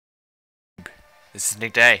This is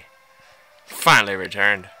Nick Day. Finally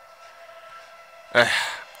returned. Uh,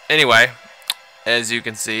 anyway, as you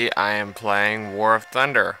can see, I am playing War of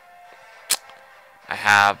Thunder. I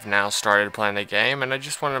have now started playing the game, and I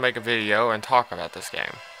just wanted to make a video and talk about this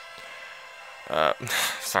game.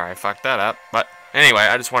 Sorry I fucked that up, but anyway,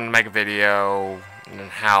 I just wanted to make a video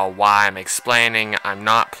on why I'm explaining I'm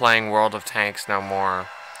not playing World of Tanks no more.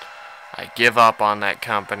 I give up on that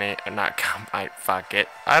company, fuck it,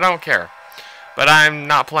 I don't care. But I'm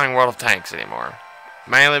not playing World of Tanks anymore.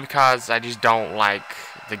 Mainly because I just don't like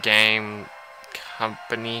the game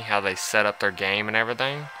company, how they set up their game and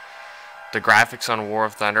everything. The graphics on War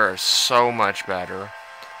of Thunder are so much better.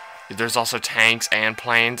 There's also tanks and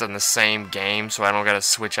planes in the same game, so I don't gotta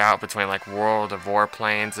switch out between like World of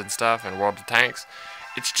Warplanes and stuff and World of Tanks.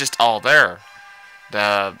 It's just all there.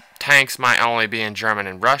 The tanks might only be in German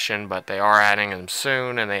and Russian, but they are adding them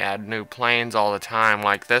soon, and they add new planes all the time,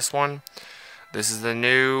 like this one. This is the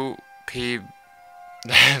new the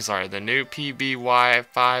new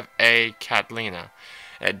PBY-5A Catalina.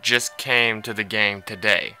 It just came to the game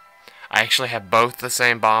today. I actually have both the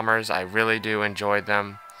same bombers. I really do enjoy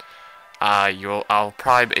them. I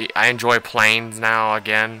enjoy planes now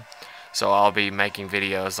again, so I'll be making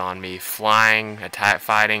videos on me flying,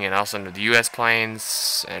 fighting, and also into the U.S.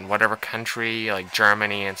 planes and whatever country like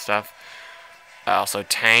Germany and stuff. Also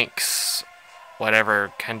tanks.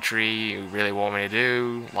 Whatever country you really want me to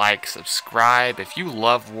do, like, subscribe. If you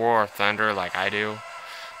love War of Thunder like I do,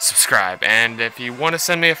 subscribe. And if you want to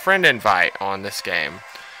send me a friend invite on this game,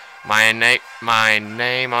 my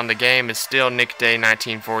name on the game is still Nick Day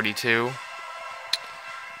 1942.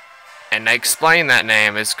 And I explain that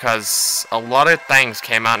name is because a lot of things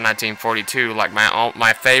came out in 1942, like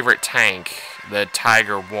my favorite tank, the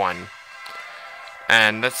Tiger 1.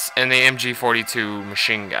 And that's in the MG42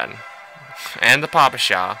 machine gun. And the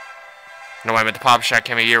Papa-Shah. No, wait a minute, the Papa-Shah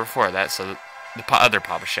came a year before that, so the other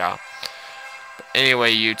Papa-Shah. But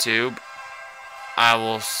anyway, YouTube, I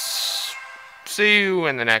will see you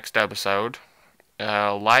in the next episode.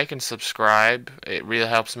 Like and subscribe. It really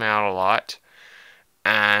helps me out a lot.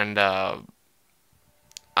 And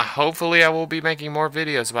hopefully I will be making more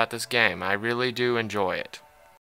videos about this game. I really do enjoy it.